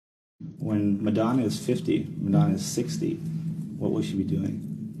When Madonna is 50, Madonna is 60, what will she be doing?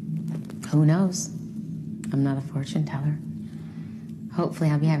 Who knows? I'm not a fortune teller. Hopefully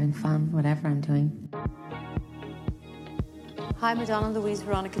I'll be having fun, whatever I'm doing. Hi, Madonna Louise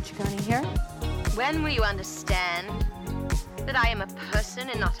Veronica Ciccone here. When will you understand that I am a person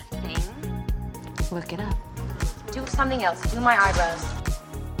and not a thing? Look it up. Do something else. Do my eyebrows.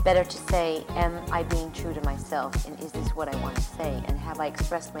 Better to say, am I being true to myself? And is this what I want to say? And have I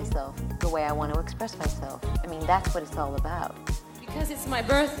expressed myself the way I want to express myself? I mean, that's what it's all about. Because it's my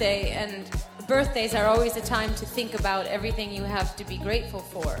birthday, and birthdays are always a time to think about everything you have to be grateful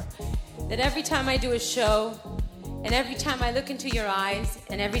for. That every time I do a show, and every time I look into your eyes,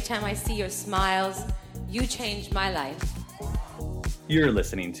 and every time I see your smiles, you change my life. You're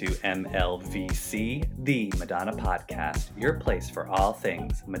listening to MLVC, the Madonna Podcast, your place for all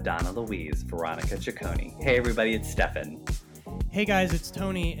things Madonna Louise Veronica Ciccone. Hey everybody, it's Stefan. Hey guys, it's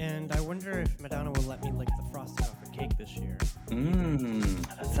Tony, and I wonder if Madonna will let me lick the frosting off her cake this year.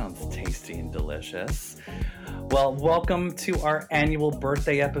 That sounds tasty and delicious. Well, welcome to our annual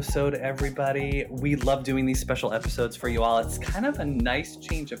birthday episode, everybody. We love doing these special episodes for you all. It's kind of a nice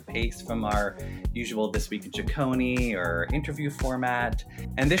change of pace from our usual This Week in Ciccone or interview format.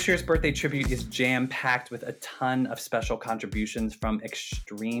 And this year's birthday tribute is jam-packed with a ton of special contributions from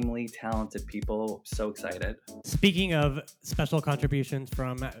extremely talented people. So excited. Speaking of special contributions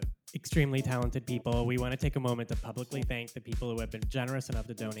from extremely talented people, we want to take a moment to publicly thank the people who have been generous enough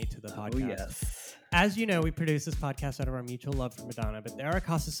to donate to the podcast. Oh, yes. As you know, we produce this podcast out of our mutual love for Madonna, but there are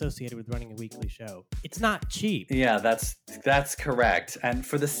costs associated with running a weekly show. It's not cheap. Yeah, that's correct. And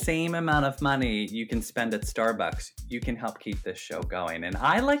for the same amount of money you can spend at Starbucks, you can help keep this show going. And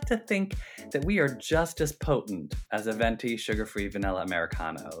I like to think that we are just as potent as a venti sugar-free vanilla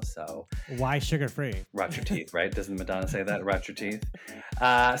Americano. So why sugar-free? Rot your teeth, right? Doesn't Madonna say that? Rot your teeth.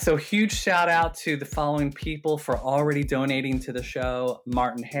 So huge shout out to the following people for already donating to the show: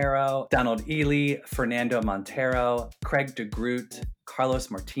 Martin Harrow, Donald Ely, Fernando Montero, Craig DeGroot, Carlos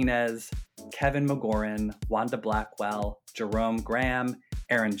Martinez, Kevin McGoran, Wanda Blackwell, Jerome Graham,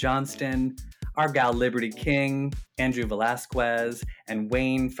 Aaron Johnston, our gal Liberty King, Andrew Velasquez, and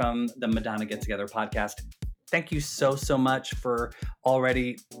Wayne from the Madonna Get Together podcast. Thank you so much for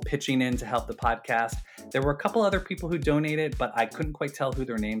already pitching in to help the podcast. There were a couple other people who donated, but I couldn't quite tell who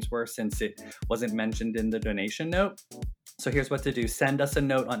their names were since it wasn't mentioned in the donation note. So here's what to do. Send us a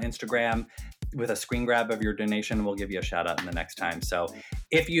note on Instagram with a screen grab of your donation. We'll give you a shout out in the next time. So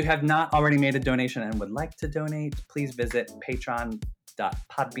if you have not already made a donation and would like to donate, please visit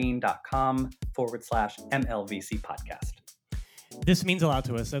patreon.podbean.com/MLVC podcast. This means a lot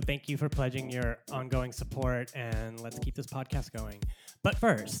to us, so thank you for pledging your ongoing support, and let's keep this podcast going. But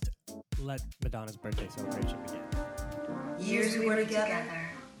first, let Madonna's birthday celebration begin. Years we were together,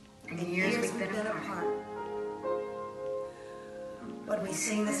 and years we've been apart. But we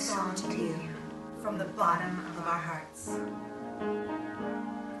sing this song to you from the bottom of our hearts.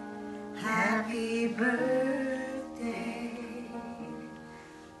 Happy birthday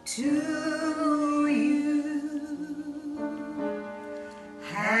to you.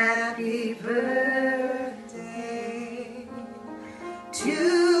 Happy birthday to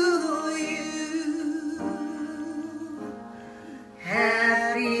you.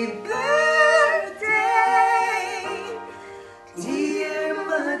 Happy birthday, dear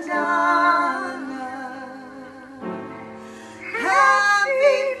Madonna.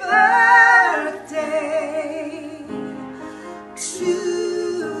 Happy birthday to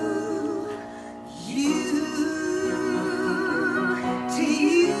you. To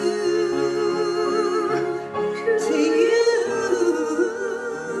you. To you.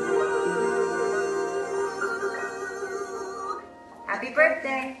 Happy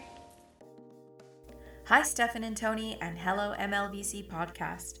birthday. Hi, Stefan and Tony, and hello, MLVC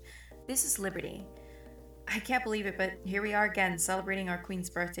podcast. This is Liberty. I can't believe it, but here we are again, celebrating our Queen's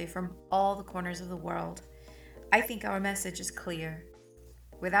birthday from all the corners of the world. I think our message is clear.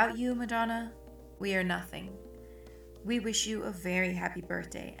 Without you, Madonna, we are nothing. We wish you a very happy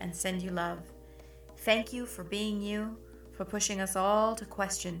birthday and send you love. Thank you for being you, for pushing us all to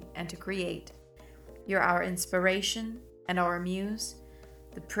question and to create. You're our inspiration and our muse,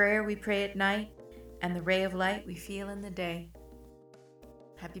 the prayer we pray at night, and the ray of light we feel in the day.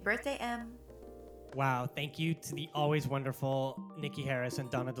 Happy birthday, Em. Wow, thank you to the always wonderful Nikki Harris and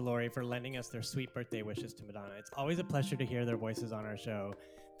Donna DeLore for lending us their sweet birthday wishes to Madonna. It's always a pleasure to hear their voices on our show.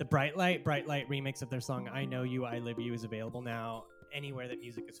 The Bright Light remix of their song I Know You, I Live You is available now anywhere that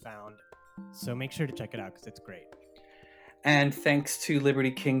music is found. So make sure to check it out because it's great. And thanks to Liberty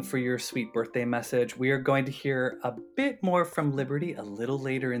King for your sweet birthday message. We are going to hear a bit more from Liberty a little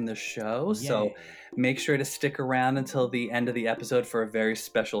later in the show. Yay. So make sure to stick around until the end of the episode for a very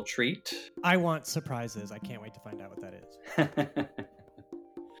special treat. I want surprises. I can't wait to find out what that is.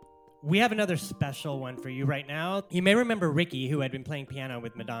 We have another special one for you right now. You may remember Ricky, who had been playing piano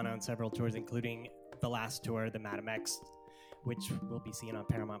with Madonna on several tours, including the last tour, the Madame X, which we'll be seeing on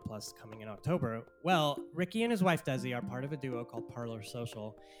Paramount Plus coming in October. Well, Ricky and his wife Desi are part of a duo called Parlor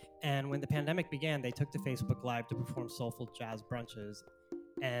Social, and when the pandemic began, they took to Facebook Live to perform soulful jazz brunches,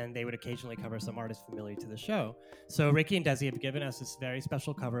 and they would occasionally cover some artists familiar to the show. So Ricky and Desi have given us this very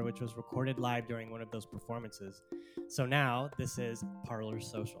special cover, which was recorded live during one of those performances. So now, this is Parlor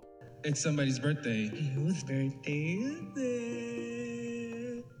Social. It's somebody's birthday. Whose birthday is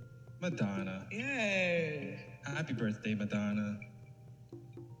it? Madonna. Yay! Happy birthday, Madonna.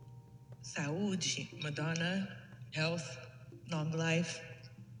 Saúde, Madonna. Health, long life,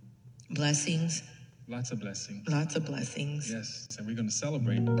 blessings. Lots of blessings. Lots of blessings. Yes, and we're going to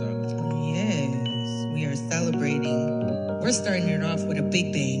celebrate Madonna. Yes, we are celebrating. We're starting it off with a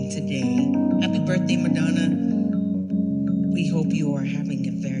big bang today. Happy birthday, Madonna. We hope you are having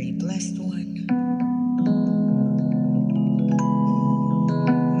a very blessed one.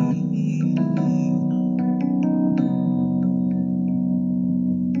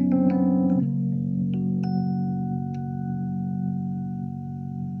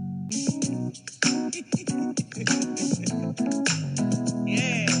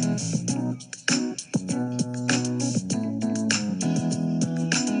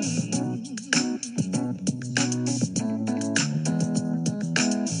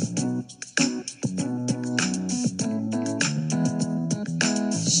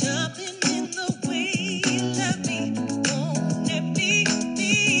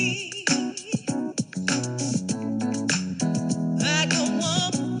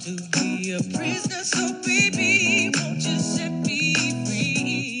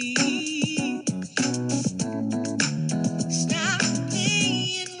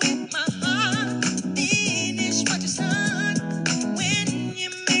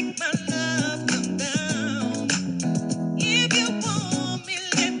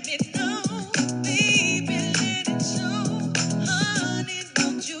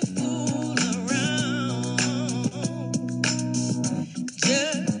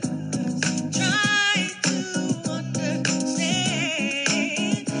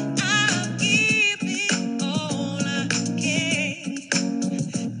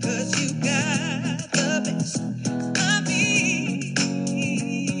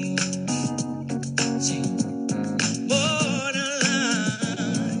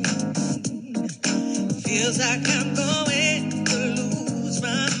 Feels like I'm going to lose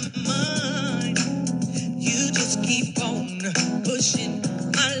my mind. You just keep on pushing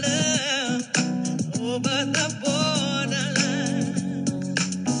my love over the borderline.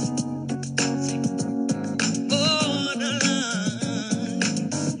 Borderline.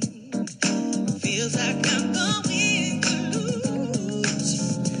 Feels like I'm going to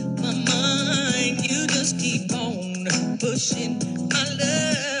lose my mind. You just keep on pushing my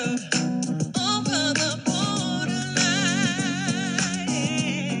love over the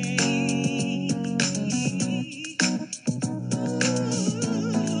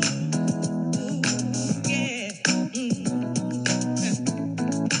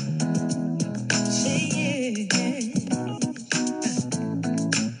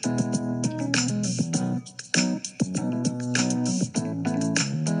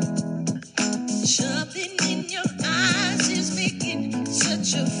something in your eyes is making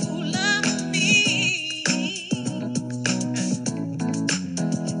such a fool of me.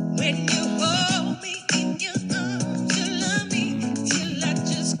 When you hold me in your arms, you love me till I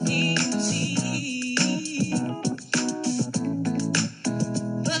just can't see.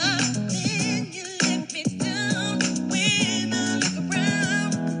 But then you let me down when I look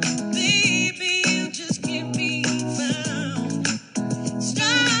around. Baby, you just can't be found.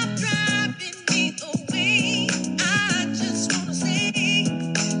 Stop driving me away. I just wanna say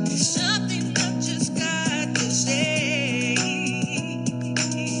this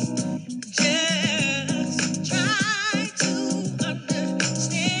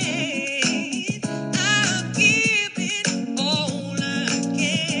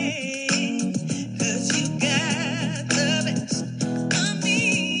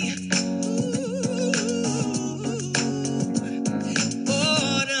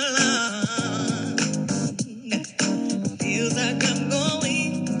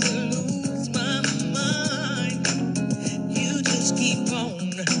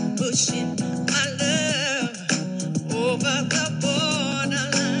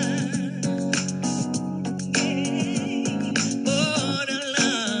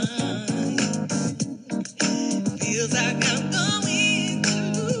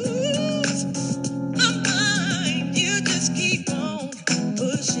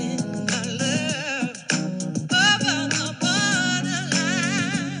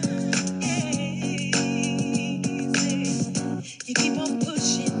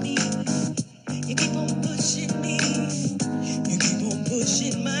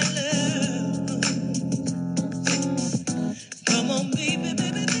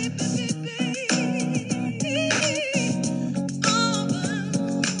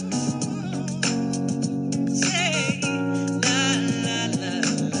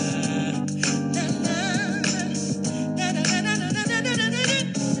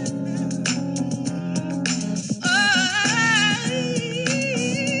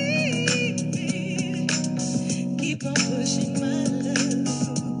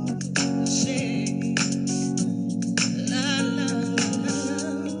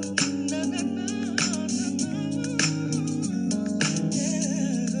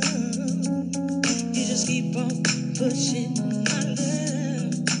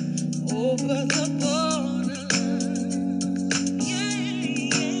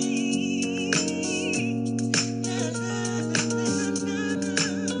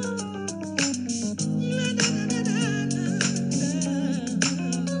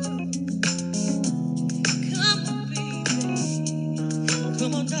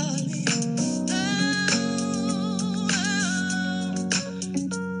Come on, darling.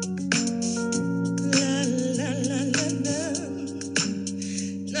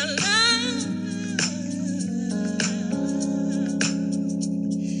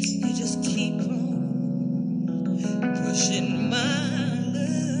 You just keep on pushing my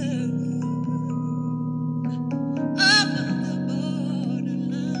love over the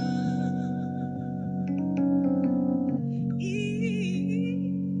borderline.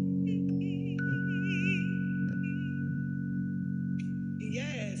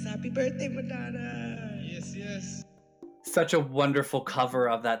 Yes, happy birthday, Madonna. Yes, yes. Such a wonderful cover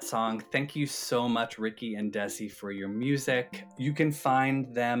of that song. Thank you so much, Ricky and Desi, for your music. You can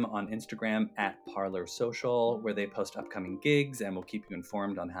find them on Instagram at Parlor Social, where they post upcoming gigs and will keep you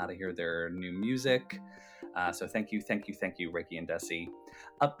informed on how to hear their new music. So thank you, Ricky and Desi.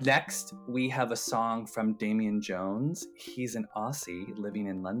 Up next, we have a song from Damian Jones. He's an Aussie living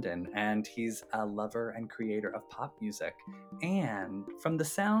in London, and he's a lover and creator of pop music. And from the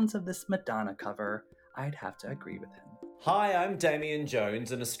sounds of this Madonna cover, I'd have to agree with him. Hi, I'm Damian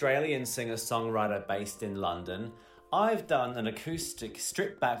Jones, an Australian singer-songwriter based in London. I've done an acoustic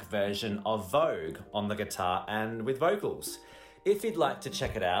stripped-back version of Vogue on the guitar and with vocals. If you'd like to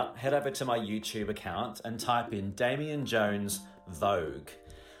check it out, head over to my YouTube account and type in Damian Jones Vogue.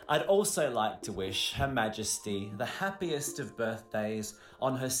 I'd also like to wish Her Majesty the happiest of birthdays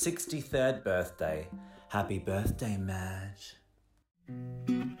on her 63rd birthday. Happy birthday, Madge.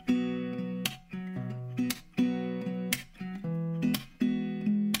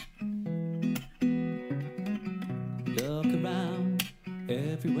 Look around,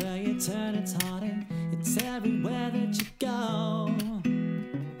 everywhere you turn it's haunting. It's everywhere that you go.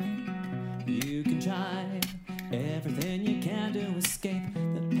 You can try everything you can to escape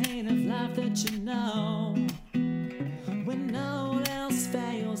the pain of life that you know. When no one else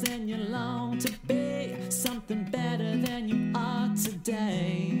fails and you long to be something better than you are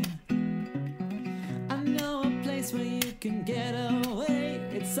today. I know a place where you can get away.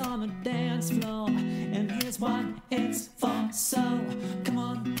 It's on the dance floor, and here's what it's for. So come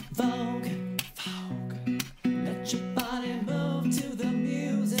on, Vogue, Vogue. Let your body move to the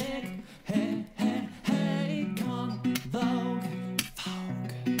music. Hey, hey, hey, come on, Vogue,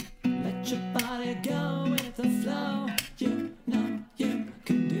 Vogue. Let your body go with the flow. You know you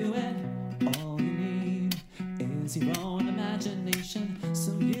can do it. All you need is your own imagination.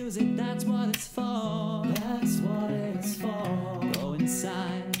 So use it, that's what it's for. That's what it's for. Go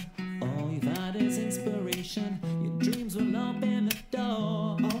inside, all you find is inspiration. Your dreams will open the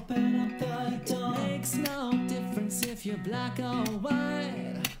door. Open up the door. Makes no difference if you're black or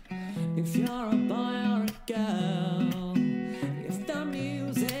white, if you're a boy or a girl. If the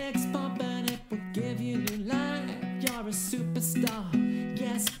music's pumping, it will give you new life. You're a superstar,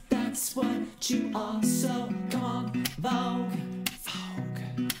 yes, that's what you are. So come on, Vogue, Vogue.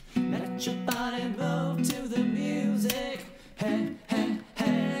 Let your body move to the music. Hey, hey,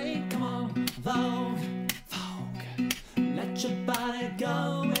 hey, come on, Vogue, Vogue. Let your body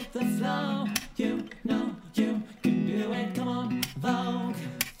go with the flow. You know you can do it. Come on, Vogue,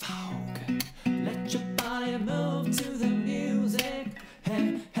 Vogue. Let your body move to the music.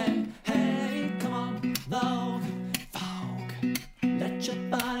 Hey, hey, hey, come on, Vogue, Vogue. Let your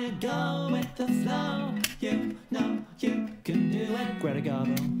body go with the flow. You know you can do it. Greta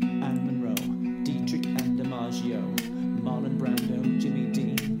Garbo, Anne Monroe, Dietrich and DiMaggio, Marlon Brando, Jimmy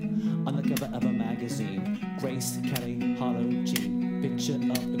Dean. On the cover of a magazine, Grace Kelly, Harlow Jean. Picture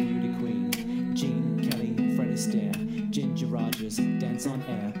of the beauty queen. Jean Kelly, Fred Astaire, Ginger Rogers, Dance on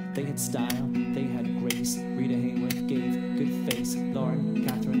Air. They had style, they had grace. Rita Hayworth gave good face. Lauren,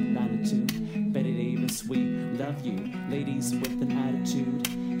 Catherine, Manitou, Betty Davis, we love you. Ladies with an attitude,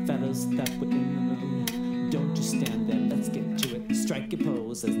 fellas that were in the mood. Don't just stand there, let's get to it. Strike your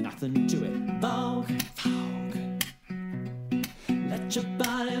pose, there's nothing to it. Vogue, Vogue. Let your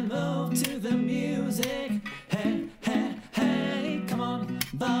body move to the music. Hey, hey, hey, come on,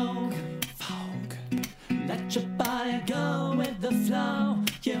 Vogue, Vogue. Let your body go with the flow.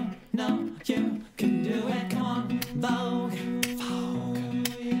 You know you can do it. Come on, Vogue, Vogue.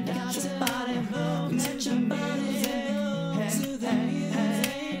 Let your body move, let your body move to the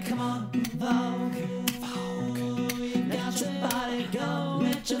music. Come on, Vogue, Vogue. Let your body go,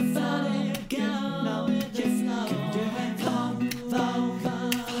 let your body go. No, you can do it. Come on, Vogue,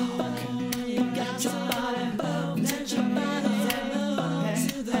 Vogue. Let your body move, let your body move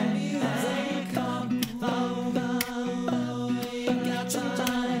to the music. Come on, Vogue, Vogue. Let your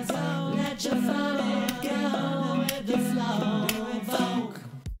body go, let your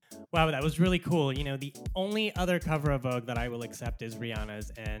Wow, that was really cool. You know, the only other cover of Vogue that I will accept is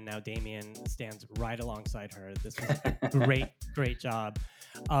Rihanna's, and now Damien stands right alongside her. This was a great job.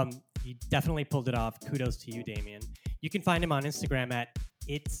 You definitely pulled it off. Kudos to you, Damien. You can find him on Instagram at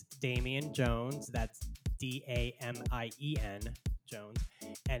It's Damien Jones. That's Damien Jones.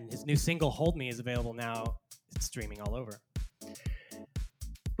 And his new single, Hold Me, is available now. It's streaming all over.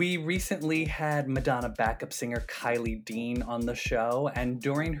 We recently had Madonna backup singer Kylie Dean on the show, and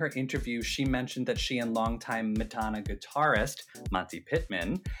during her interview, she mentioned that she and longtime Madonna guitarist Monty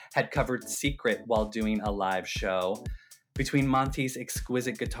Pittman had covered Secret while doing a live show. Between Monty's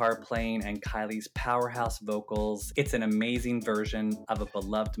exquisite guitar playing and Kylie's powerhouse vocals, it's an amazing version of a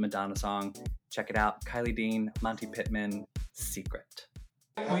beloved Madonna song. Check it out, Kylie Dean, Monty Pittman, Secret.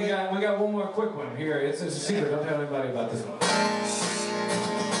 We got one more quick one here. It's a secret. Don't tell anybody about this one.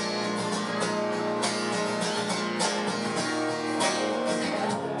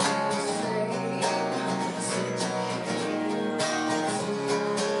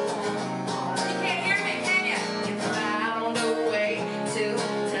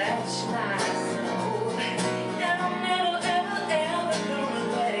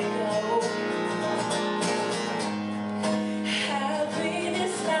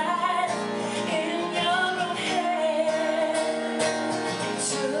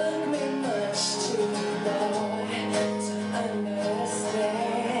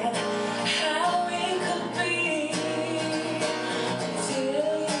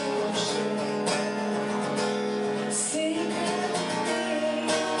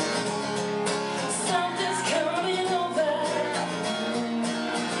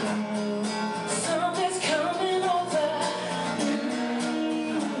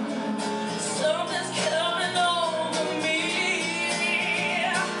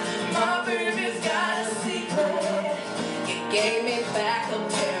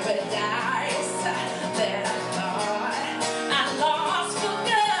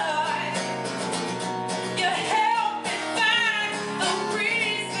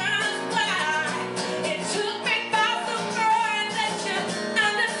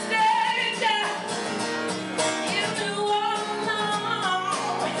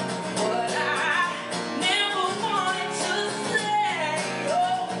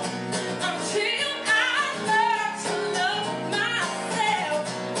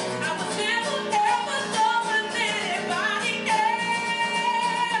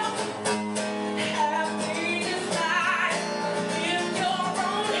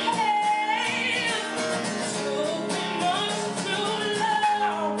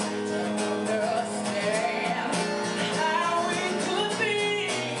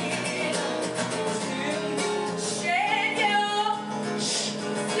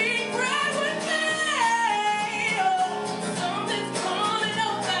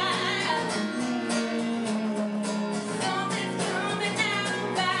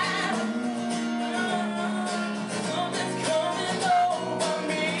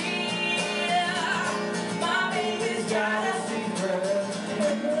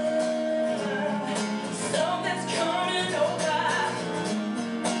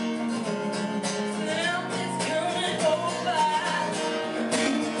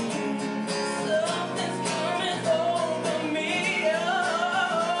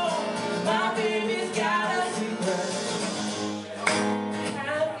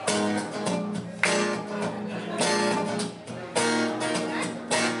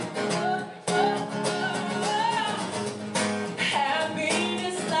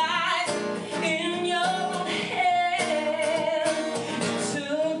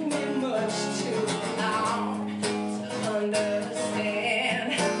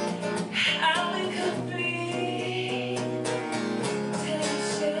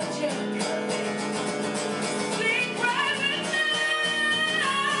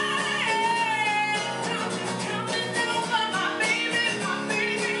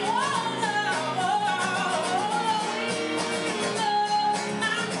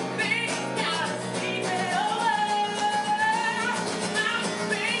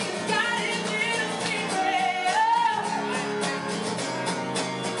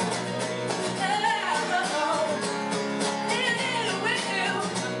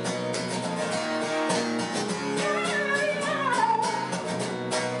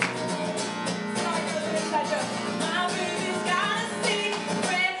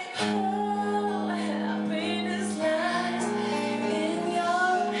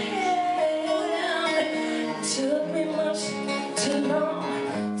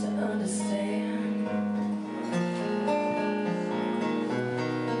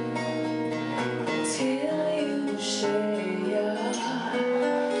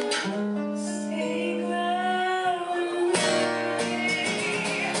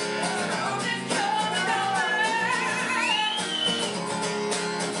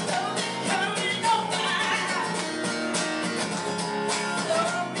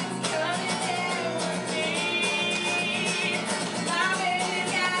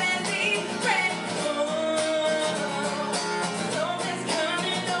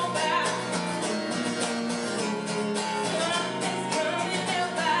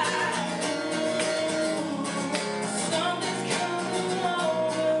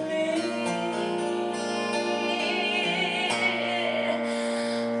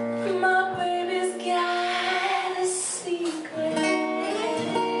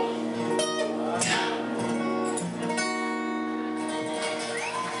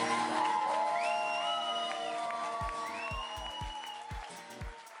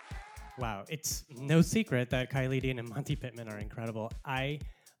 Wow. It's no secret that Kylie Dean and Monty Pittman are incredible. I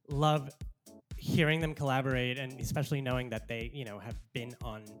love hearing them collaborate, and especially knowing that they, have been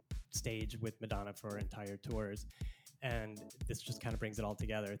on stage with Madonna for entire tours. And this just kind of brings it all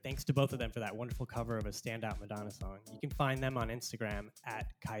together. Thanks to both of them for that wonderful cover of a standout Madonna song. You can find them on Instagram at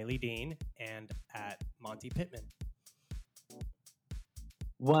Kylie Dean and at Monty Pittman.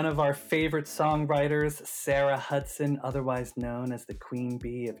 One of our favorite songwriters, Sarah Hudson, otherwise known as the Queen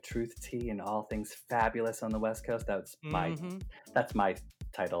Bee of Truth Tea and all things fabulous on the West Coast. That's my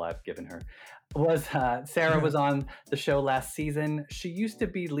title I've given her. Sarah was on the show last season. She used to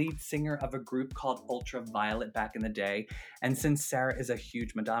be lead singer of a group called Ultraviolet back in the day. And since Sarah is a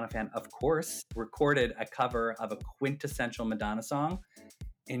huge Madonna fan, of course, recorded a cover of a quintessential Madonna song.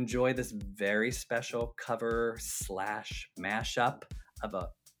 Enjoy this very special cover / mashup of a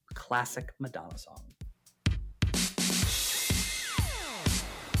classic Madonna song.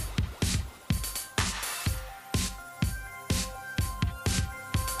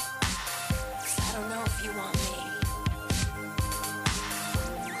 I don't know if you want me,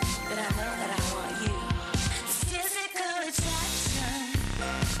 but I know that I want you. Physical attraction.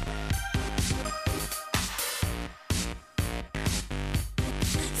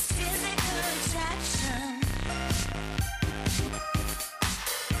 Physical attraction.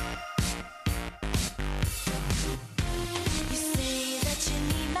 You say that you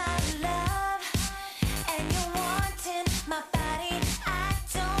need my love, and you're wanting my body. I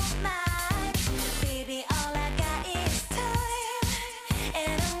don't mind. Baby, all I got is time,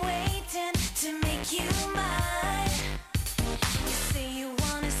 and I'm waiting to make you mine. You say you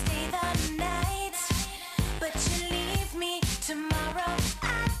wanna stay the night, but you leave me tomorrow. I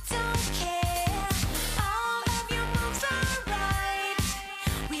don't care. All of your moves are right.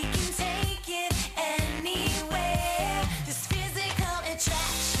 We can take it anywhere. This physical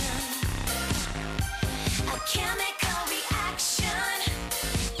attraction, a chemical reaction.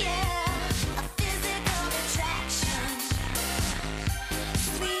 Yeah, a physical attraction,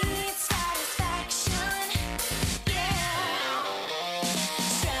 sweet satisfaction. Yeah,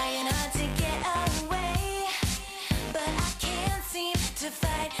 trying hard to get away, but I can't seem to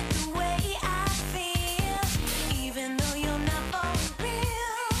fight the way I feel. Even though you're not for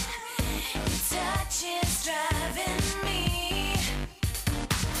real, your touch is driving me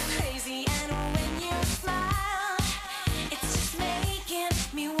crazy. And when you smile, it's just making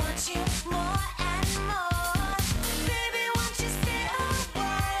me want you more and more. Baby, won't you stay a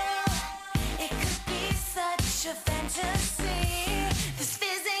while? It could be such a fantasy. This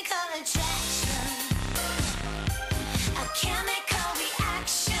physical attraction, a chemical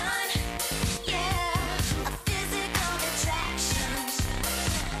reaction. Yeah, a physical attraction.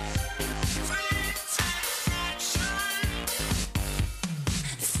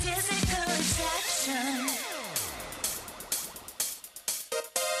 This physical attraction.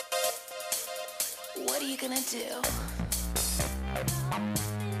 What are you gonna do?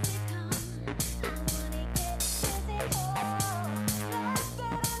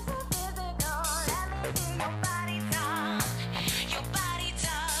 Your body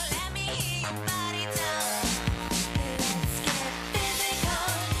talk, let me hear your body talk. Let's get physical,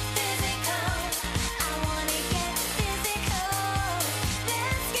 physical. I wanna get physical.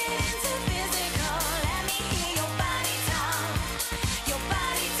 Let's get into physical. Let me hear your body talk. Your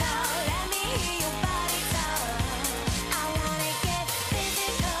body talk, let me hear your body talk. I wanna get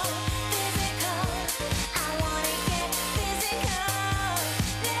physical, physical. I wanna get physical.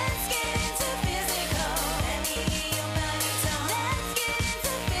 Let's get into physical. Let me hear your body talk. Let's get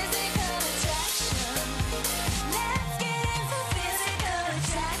into physical attraction. Let's get into physical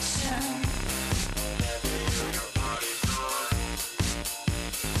attraction.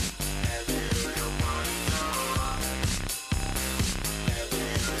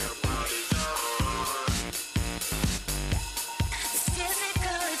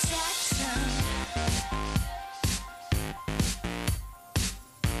 Physical attraction.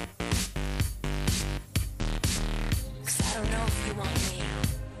 'Cause I don't know if you want me,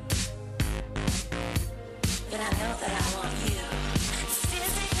 but I know that I want you.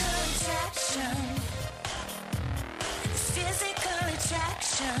 Physical attraction. Physical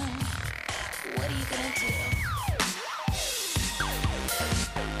attraction. What are you gonna do?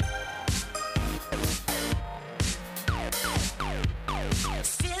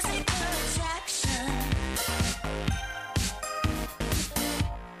 Physical attraction.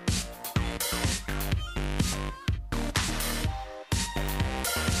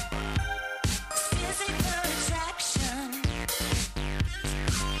 Physical attraction.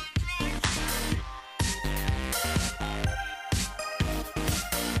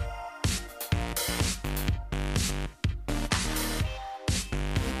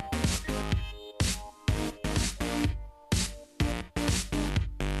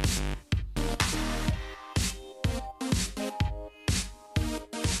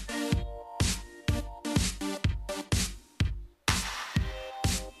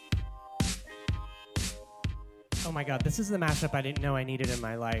 Oh my God, this is the mashup I didn't know I needed in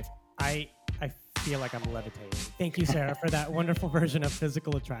my life. I feel like I'm levitating. Thank you, Sarah, for that wonderful version of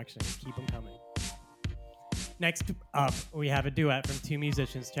Physical Attraction. Keep them coming. Next up, we have a duet from two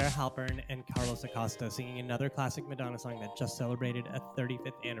musicians, Tara Halpern and Carlos Acosta, singing another classic Madonna song that just celebrated a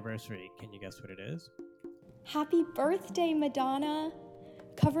 35th anniversary. Can you guess what it is? Happy birthday, Madonna!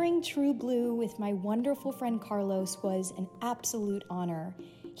 Covering True Blue with my wonderful friend Carlos was an absolute honor.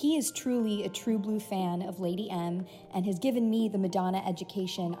 He is truly a True Blue fan of Lady M and has given me the Madonna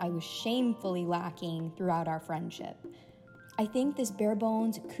education I was shamefully lacking throughout our friendship. I think this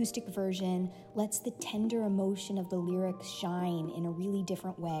bare-bones acoustic version lets the tender emotion of the lyrics shine in a really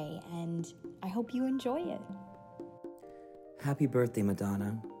different way, and I hope you enjoy it. Happy birthday,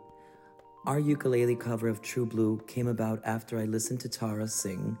 Madonna. Our ukulele cover of True Blue came about after I listened to Tara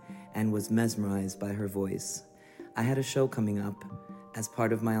sing and was mesmerized by her voice. I had a show coming up as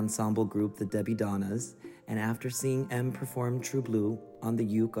part of my ensemble group, the Debbie Donnas, and after seeing M perform True Blue on the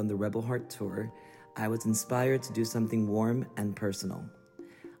uke on the Rebel Heart tour, I was inspired to do something warm and personal.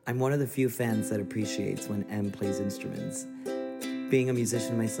 I'm one of the few fans that appreciates when M plays instruments. Being a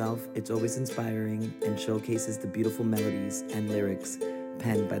musician myself, it's always inspiring and showcases the beautiful melodies and lyrics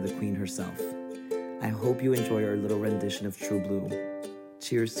penned by the Queen herself. I hope you enjoy our little rendition of True Blue.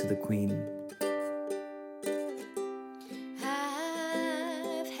 Cheers to the Queen.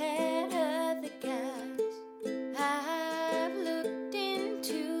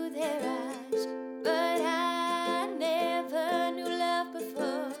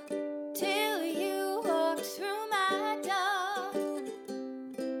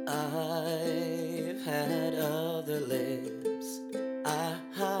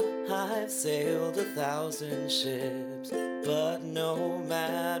 Sailed 1,000 ships, but no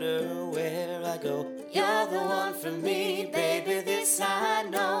matter where I go, you're the one for me, baby, this I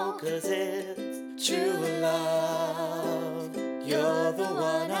know, 'cause it's true love. You're the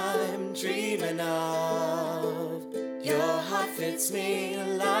one I'm dreaming of. Your heart fits me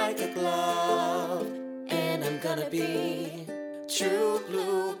like a glove, and I'm gonna be true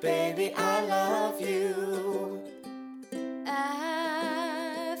blue, baby, I love you.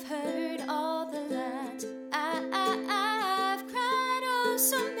 I've heard all the lines. I've cried oh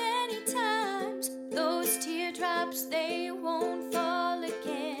so many times. Those teardrops, they won't fall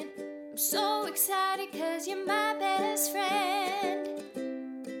again. I'm so excited 'cause you're my best friend.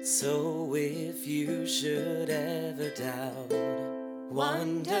 So if you should ever doubt,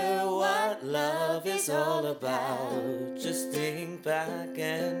 wonder what love is all about, just think back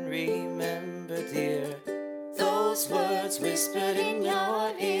and remember, dear, those words whispered in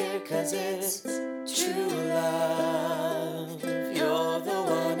your ear, 'cause it's true love. You're the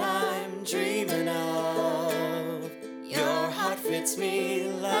one I'm dreaming of. Your heart fits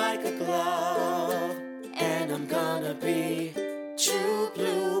me like a glove, and I'm gonna be true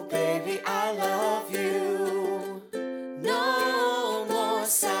blue, baby, I love you. No more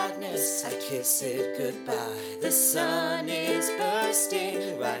sadness, I kiss it goodbye. The sun is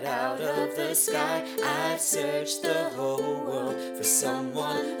bursting right out of the sky. I've searched the whole world for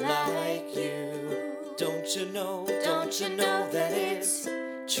someone like you. Don't you know that it's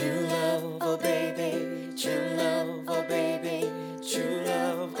true love, oh baby, true love, oh baby, true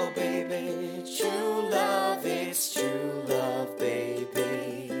love, oh baby, true love, it's true love,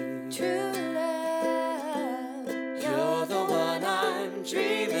 baby. True love. You're the one I'm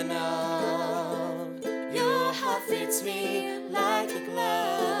dreaming of. Your heart fits me like a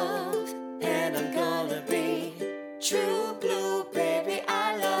glove, and I'm gonna be true blue, baby,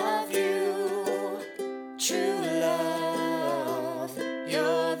 I love you. True love.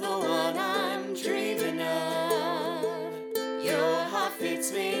 You're the one I'm dreaming of. Your heart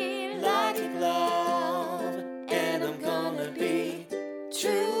fits me like a glove, and I'm gonna be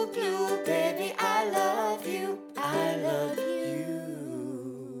true blue, baby, I love you. I love you.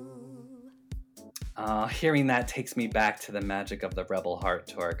 Hearing that takes me back to the magic of the Rebel Heart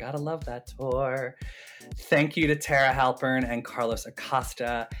tour. Gotta love that tour. Thank you to Tara Halpern and Carlos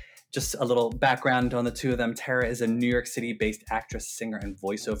Acosta. Just a little background on the two of them. Tara is a New York City-based actress, singer, and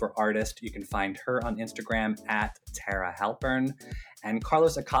voiceover artist. You can find her on Instagram at Tara Halpern. And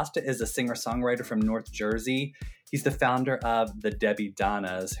Carlos Acosta is a singer-songwriter from North Jersey. He's the founder of the Debbie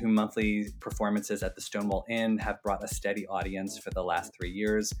Donnas, whose monthly performances at the Stonewall Inn have brought a steady audience for the last 3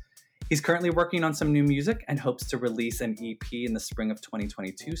 years. He's currently working on some new music and hopes to release an EP in the spring of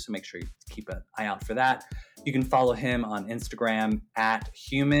 2022, so make sure you keep an eye out for that. You can follow him on Instagram at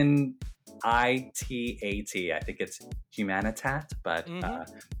HumanITAT. I think it's Humanitat, but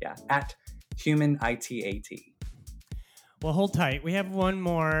yeah, at HumanITAT. Well, hold tight. We have one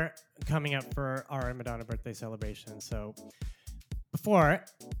more coming up for our Madonna birthday celebration. So before,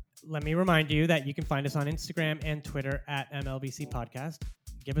 let me remind you that you can find us on Instagram and Twitter at MLBC Podcast.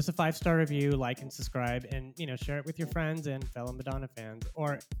 Give us a 5-star review, like and subscribe, and share it with your friends and fellow Madonna fans.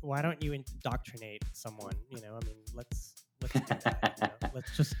 Or why don't you indoctrinate someone? Let's do that.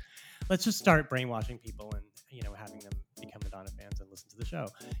 Let's just start brainwashing people and having them become Madonna fans and listen to the show.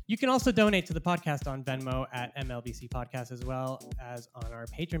 You can also donate to the podcast on Venmo at MLBC Podcast, as well as on our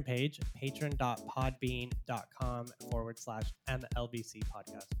Patreon page, patreon.podbean.com/MLBC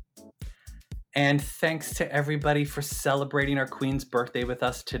Podcast. And thanks to everybody for celebrating our Queen's birthday with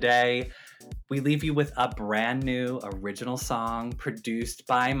us today. We leave you with a brand new original song produced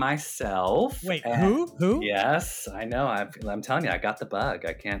by myself. Wait, who? Yes, I know. I'm telling you, I got the bug.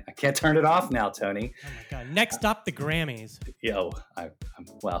 I can't turn it off now, Tony. Oh my God! Next up, the Grammys.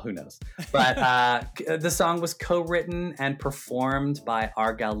 Well, who knows? But the song was co-written and performed by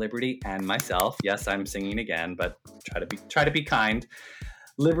Argyle Liberty and myself. Yes, I'm singing again, but try to be kind.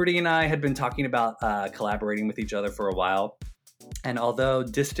 Liberty and I had been talking about collaborating with each other for a while. And although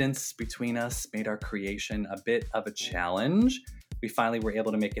distance between us made our creation a bit of a challenge, we finally were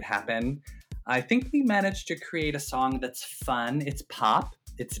able to make it happen. I think we managed to create a song that's fun. It's pop,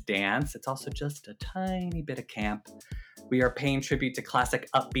 it's dance, it's also just a tiny bit of camp. We are paying tribute to classic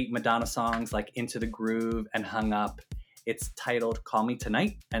upbeat Madonna songs like Into the Groove and Hung Up. It's titled Call Me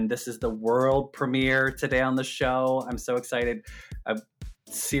Tonight, and this is the world premiere today on the show. I'm so excited. I've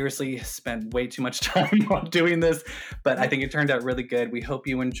seriously spent way too much time on doing this, but I think it turned out really good. We hope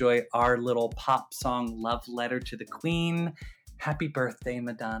you enjoy our little pop song love letter to the Queen. Happy birthday,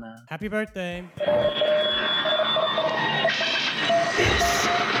 Madonna. Happy birthday. This is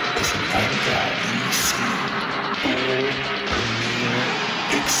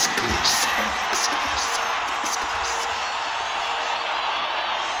exclusive.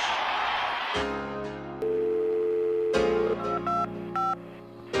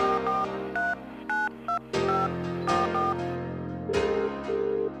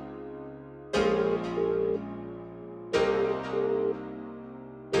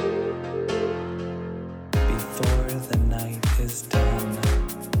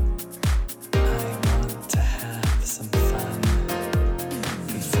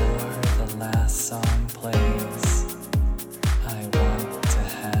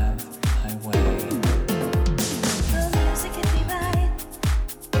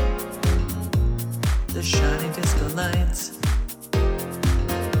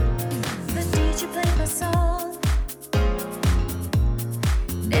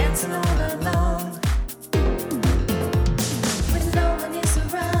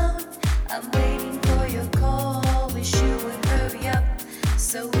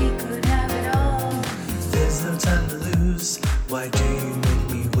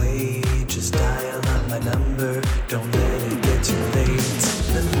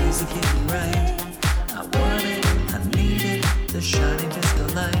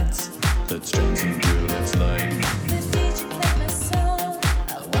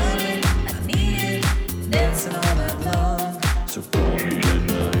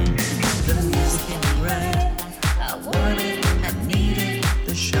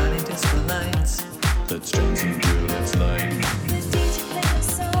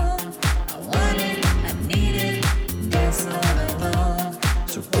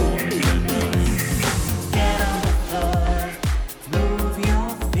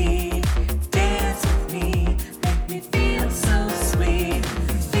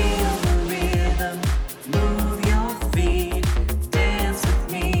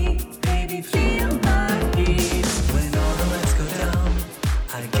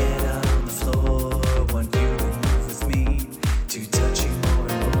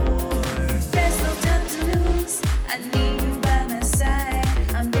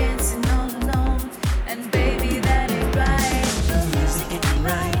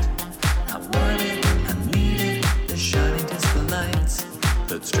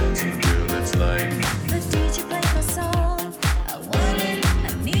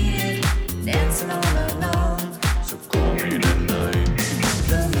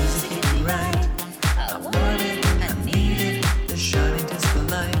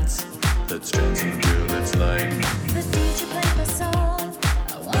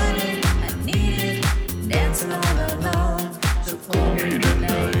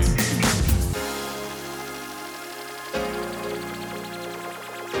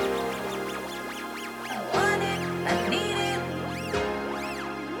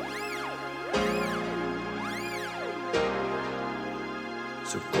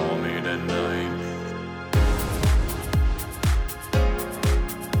 So call me tonight.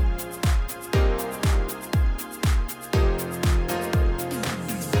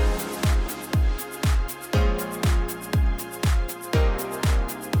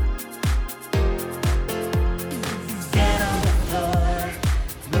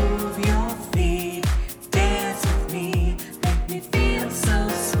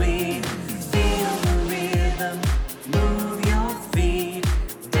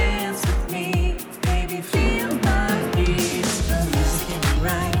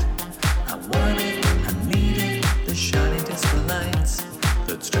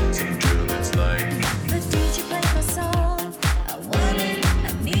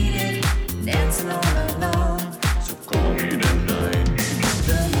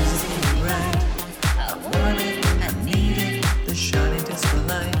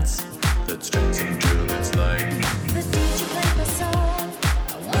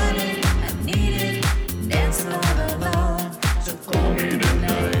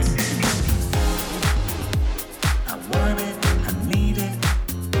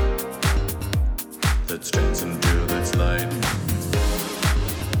 Let's dance until it's light.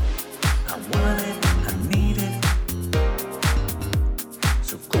 I want it, I need it.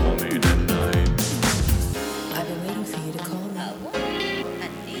 So call me tonight. I've been waiting for you to call me.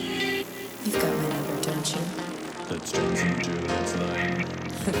 You've got my number, don't you? Let's dance until it's light.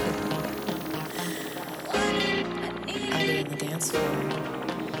 I'll be on the dance floor,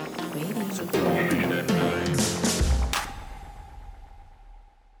 waiting. So call me tonight.